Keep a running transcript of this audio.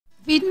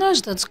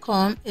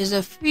VIDIQ is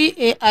a free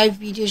AI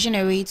video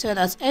generator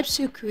that helps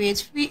you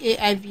create free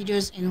AI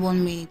videos in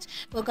 1 minute.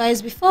 But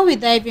guys, before we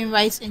dive in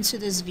right into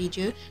this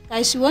video,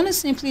 guys, you want to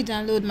simply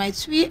download my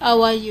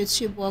 3-hour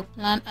YouTube work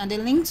plan, and the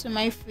link to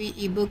my free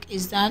ebook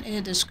is down in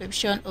the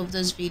description of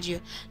this video.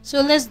 So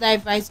let's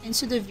dive right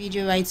into the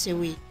video right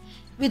away.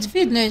 With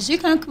VIDIQ, you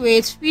can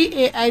create free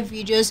AI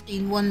videos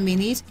in 1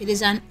 minute. It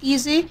is an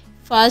easy,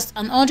 fast,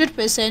 and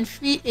 100%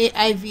 free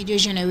AI video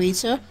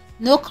generator.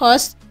 No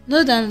cost,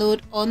 no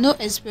download, or no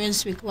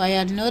experience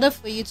required in order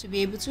for you to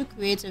be able to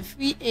create a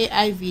free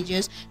AI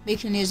videos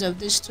making use of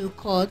this tool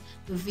called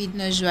the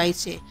VIDIQ right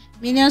here.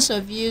 Millions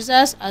of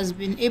users has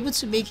been able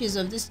to make use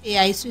of this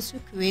AI tool to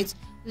create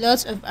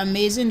lots of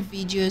amazing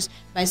videos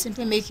by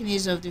simply making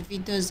use of the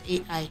VIDIQ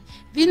AI.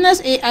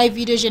 VIDIQ AI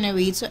video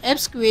generator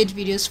helps create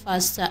videos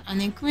faster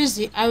and increase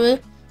the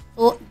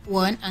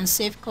ROI and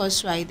save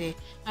costs right there.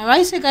 And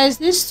right here guys,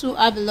 these two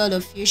have a lot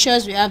of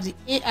features. We have the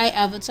AI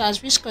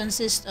avatars, which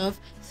consists of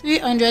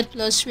 300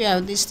 plus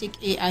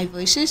realistic AI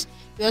voices.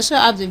 We also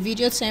have the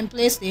video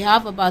templates. They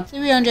have about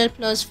 300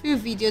 plus free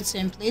video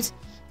templates.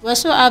 We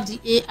also have the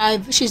AI,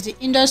 which is the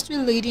industry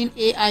leading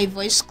AI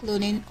voice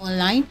cloning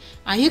online,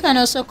 and you can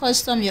also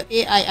custom your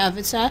AI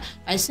avatar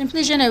by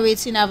simply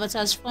generating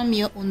avatars from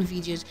your own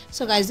videos.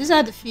 So guys, these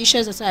are the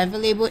features that are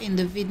available in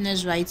the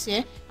VIDIQ right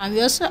here. And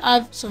we also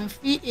have some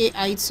free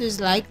AI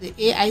tools like the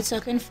AI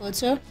talking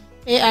photo,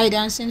 AI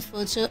dancing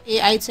photo,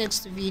 AI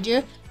text to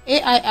video,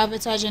 AI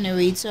avatar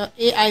generator,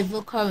 AI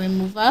vocal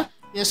remover.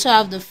 We also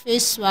have the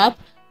face swap,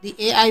 the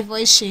AI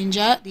voice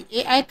changer, the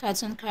AI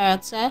cartoon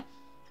character.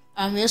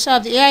 And we also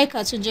have the AI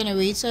cartoon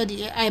generator,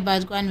 the AI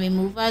background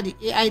remover, the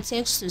AI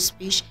text to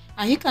speech,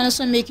 and you can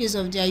also make use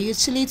of their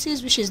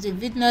utilities, which is the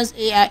VIDIQ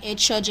AI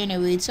headshot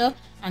generator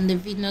and the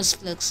VIDIQ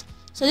Flex.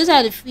 So these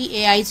are the free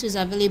AI tools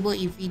available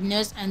in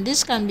VIDIQ, and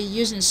this can be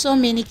used in so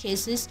many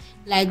cases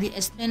like the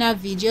explainer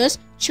videos,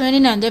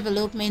 training and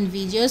development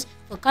videos,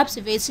 for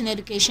captivating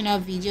educational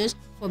videos,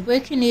 for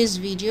breaking news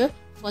video,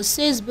 for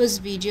sales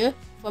boost video,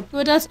 for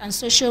product and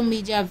social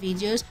media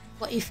videos,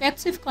 for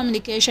effective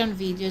communication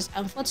videos,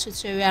 and for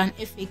tutorial and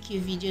FAQ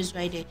videos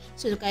right there.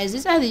 So guys,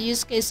 these are the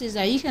use cases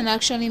that you can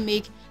actually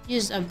make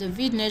use of the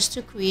VIDIQ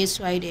to create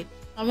right there.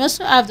 And we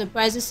also have the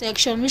pricing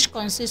section, which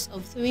consists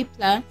of 3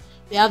 plans.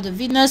 We have the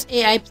VIDIQ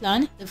AI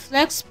plan, the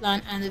Flex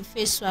plan, and the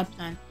Face Swap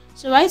plan.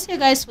 So right here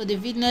guys, for the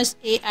VIDIQ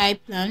AI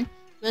plan,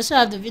 we also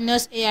have the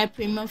VIDIQ AI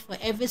Premium for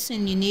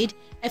everything you need.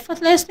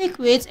 Effortlessly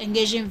create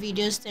engaging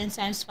videos 10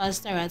 times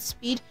faster at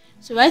speed.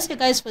 So right here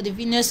guys, for the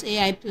VIDIQ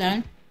AI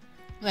plan,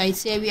 right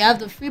here we have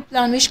the free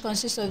plan, which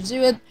consists of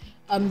 $0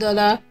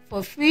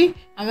 for free,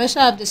 and we also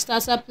have the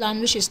starter plan,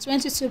 which is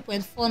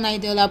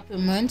 $22.49 per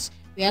month.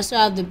 We also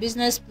have the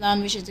business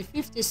plan, which is the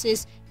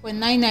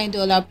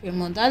 $56.99 per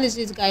month. That is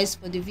it guys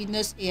for the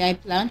VIDIQ AI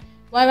plan.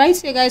 While right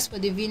here guys, for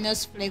the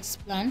VIDIQ Flex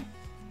plan,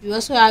 we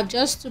also have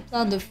just 2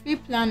 plans. The free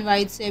plan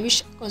right here,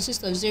 which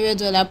consists of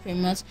 $0 per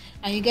month,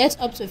 and you get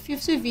up to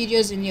 50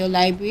 videos in your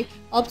library,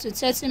 up to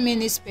 30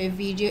 minutes per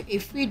video, a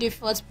free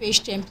default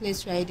page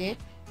template right there.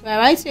 But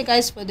right here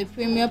guys, for the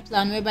premium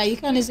plan, whereby you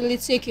can easily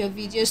take your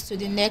videos to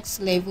the next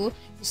level,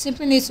 you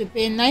simply need to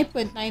pay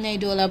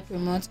 $9.99 per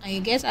month, and you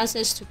get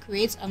access to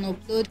create and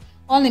upload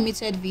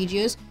unlimited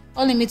videos,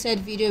 unlimited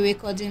video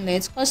recording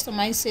lets,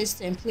 customized sales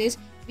templates,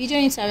 video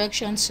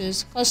interaction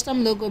tools,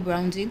 custom logo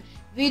branding,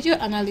 video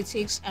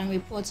analytics, and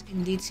reports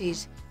in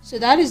details. So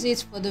that is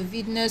it for the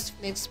VIDIQ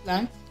Flex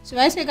plan. So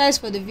right here guys,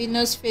 for the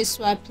VIDIQ Face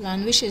Swap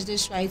plan, which is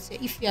this right here,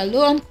 if you are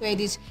low on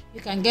credit,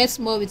 you can get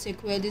more with a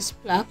credit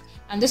plaque,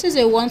 and this is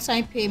a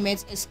one-time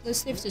payment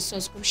exclusive to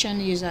subscription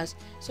users.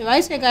 So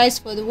right here guys,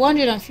 for the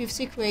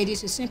 150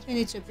 credits, you simply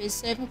need to pay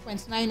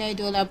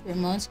 $7.99 per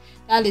month.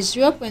 That is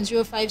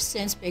 0.05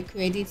 cents per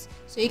credit,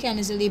 so you can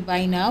easily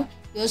buy now.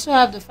 You also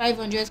have the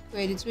 500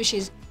 credits, which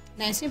is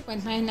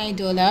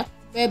 $19.99,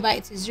 whereby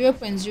it is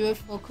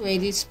 0.04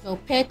 credits per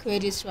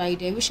credit right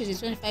there, which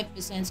is a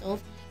 25%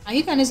 off. And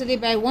you can easily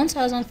buy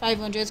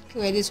 1,500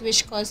 credits,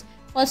 which costs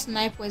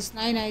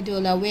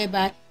 $49.99,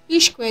 whereby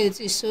each credit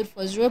is sold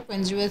for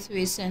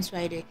 0.03 cents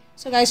right there.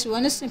 So guys, you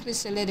want to simply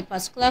select the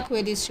particular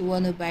credits you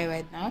want to buy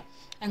right now.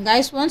 And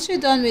guys, once you're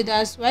done with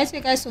us, right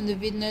here guys, on the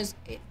VIDIQ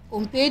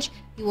homepage,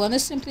 you want to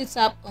simply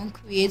tap on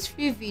create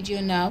free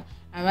video now.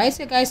 And right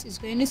here guys, it's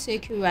going to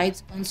take you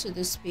right onto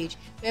this page,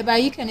 whereby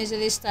you can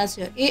easily start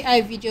your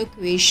AI video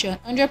creation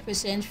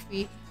 100%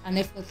 free and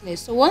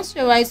effortless. So once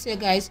you're right here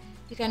guys,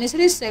 you can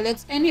easily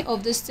select any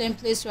of these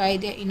templates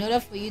right there in order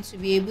for you to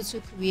be able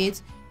to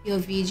create your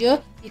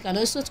video. You can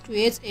also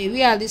create a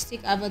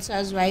realistic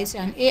avatars right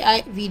here, and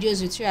AI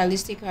videos with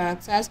realistic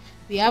characters.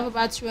 We have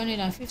about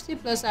 250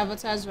 plus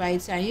avatars right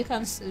here, and you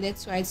can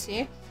select right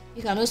here.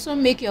 You can also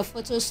make your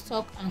photos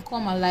talk and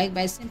come alive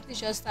by simply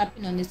just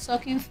tapping on the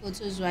talking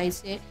photos right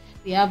here.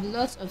 We have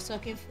lots of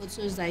talking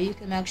photos that you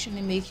can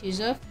actually make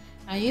use of,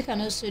 and you can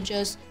also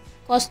just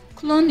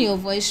clone your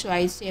voice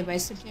right here by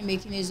simply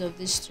making use of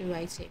this tool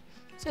right here.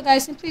 So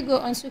guys, simply go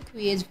on to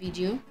create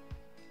video.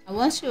 And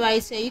once you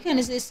write here, you can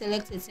easily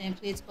select a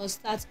template or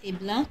start a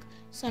blank.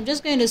 So I'm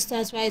just going to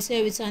start right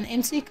here with an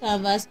empty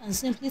canvas and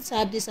simply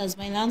tap this as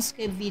my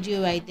landscape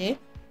video right there.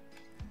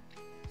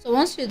 So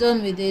once you're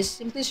done with this,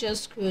 simply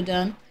just scroll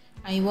down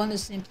and you want to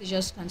simply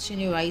just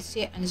continue right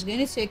here, and it's going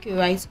to take you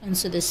right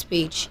onto this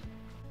page.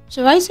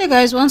 So right here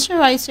guys, once you're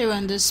right here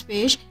on this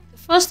page, the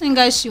first thing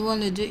guys you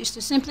want to do is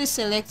to simply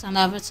select an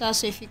avatar.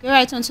 So if you go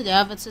right onto the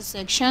avatar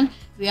section,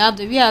 we have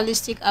the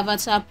realistic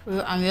avatar pro,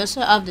 and we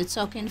also have the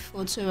talking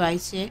photo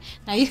right here.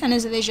 Now you can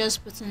easily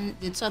just put in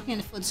the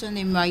talking photo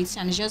name right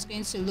here, and it's just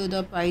going to load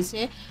up right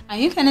here,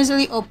 and you can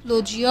easily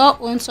upload your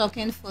own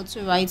talking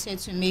photo right here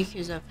to make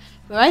use of.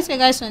 But right here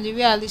guys, on the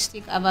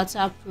realistic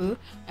avatar pro,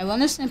 I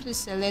want to simply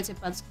select a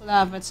particular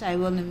avatar I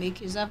want to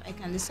make use of. I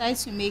can decide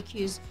to make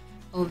use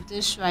of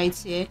this right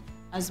here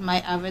as my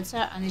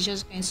avatar, and it's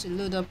just going to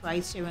load up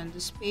right here on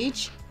this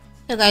page.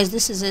 So guys,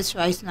 this is it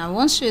right now.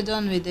 Once you're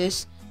done with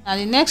this, now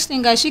the next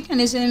thing guys, you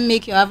can easily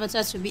make your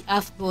avatar to be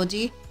half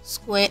body,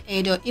 square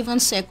head, or even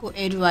circle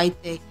head right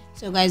there.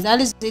 So guys,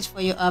 that is it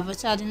for your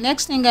avatar. The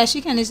next thing guys,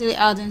 you can easily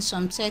add in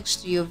some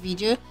text to your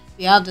video.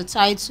 We have the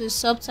title,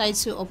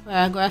 subtitle, or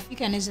paragraph. You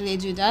can easily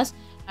do that.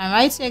 And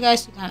right here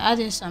guys, you can add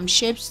in some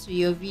shapes to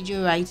your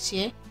video right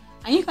here.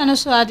 And you can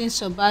also add in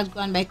some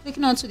background by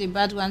clicking onto the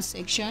background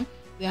section.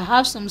 We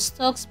have some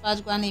stocks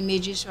background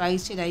images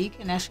right here that you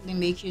can actually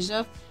make use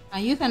of,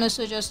 and you can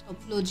also just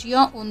upload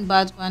your own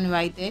background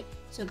right there.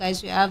 So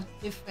guys, we have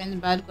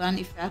different background.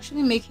 If you're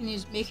actually making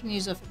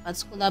use of a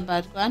particular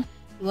background,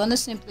 you want to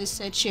simply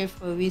search here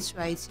for it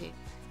right here.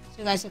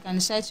 So guys, I can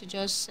decide to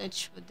just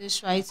search for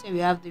this right here. We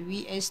have the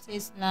real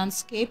estate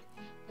landscape.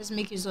 Let's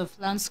make use of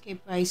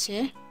landscape right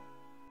here.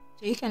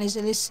 So you can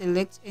easily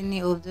select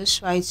any of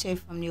this right here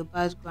from your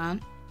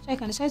background. So I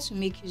can decide to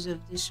make use of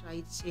this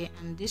right here,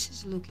 and this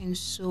is looking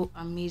so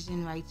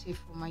amazing right here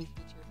for my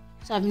video.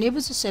 So I've been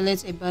able to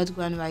select a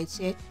background right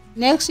here.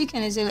 Next, you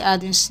can easily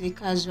add in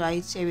stickers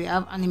right here. We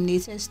have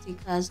animated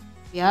stickers,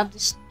 we have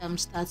this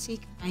static,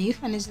 and you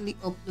can easily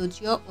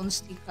upload your own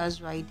stickers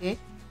right there.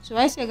 So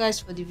right here guys,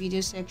 for the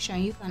video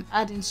section, you can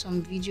add in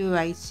some video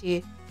right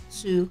here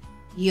to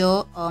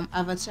your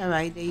avatar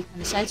right there. You can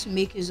decide to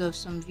make use of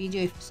some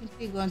video. If you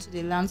simply go onto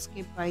the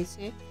landscape right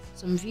here,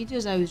 some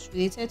videos that is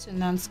related to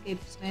landscape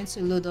is going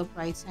to load up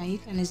right here, and you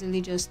can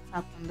easily just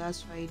tap on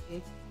that right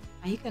there,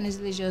 and you can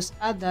easily just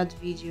add that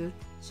video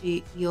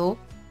to your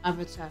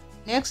avatar.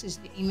 Next is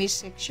the image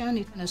section.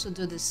 You can also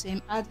do the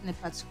same, add in a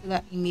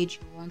particular image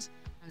you want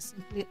and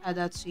simply add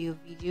that to your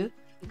video.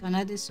 You can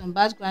add some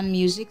background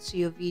music to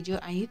your video,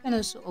 and you can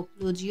also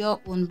upload your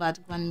own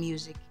background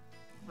music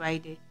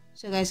right there.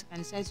 So guys, you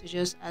can decide to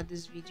just add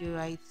this video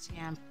right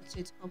here and put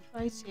it up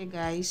right here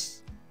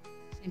guys.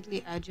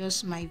 Simply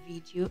adjust my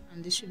video,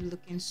 and this should be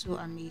looking so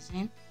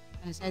amazing.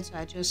 And decide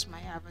to adjust my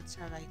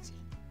avatar right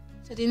here.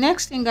 So the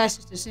next thing guys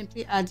is to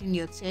simply add in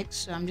your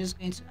text. So I'm just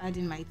going to add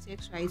in my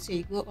text right here.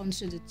 You go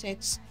onto the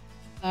text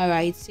bar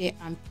right here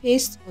and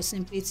paste, or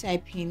simply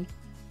type in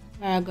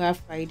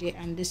paragraph right there,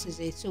 and this is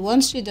it. So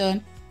once you're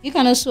done, you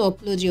can also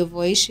upload your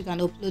voice. You can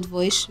upload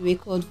voice,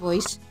 record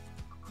voice,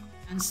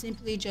 and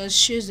simply just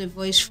choose the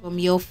voice from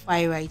your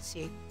file right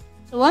here.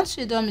 So once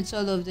you're done with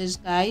all of this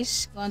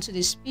guys, go on to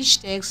the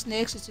speech text.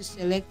 Next is to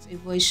select a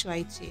voice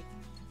right here.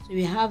 So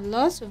we have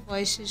lots of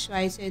voices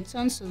right here,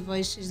 tons of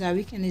voices that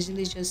we can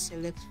easily just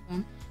select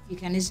from. You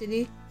can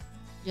easily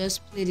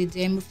just play the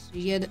demo to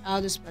hear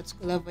how this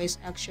particular voice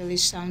actually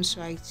sounds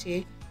right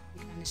here. You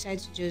can decide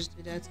to just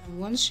do that, and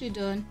once you're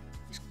done,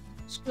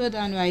 scroll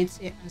down right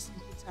here and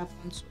simply tap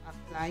on to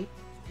apply,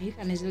 and you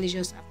can easily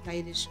just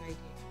apply this right here.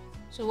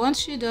 So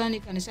once you're done, you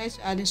can decide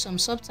to add in some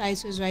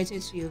subtitles right here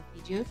to your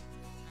video,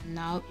 and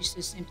now is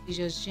to simply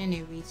just generate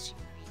your video,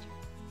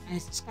 and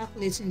it's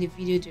calculating the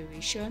video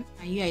duration,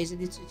 and you are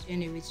easily to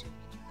generate your video.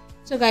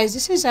 So guys,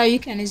 this is how you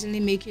can easily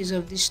make use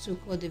of this tool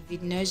called the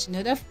VIDIQ in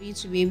order for you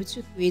to be able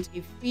to create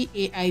a free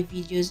AI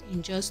videos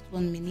in just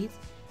 1 minute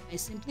by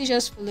simply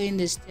just following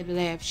the step that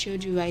I have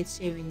showed you right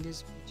here in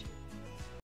this video.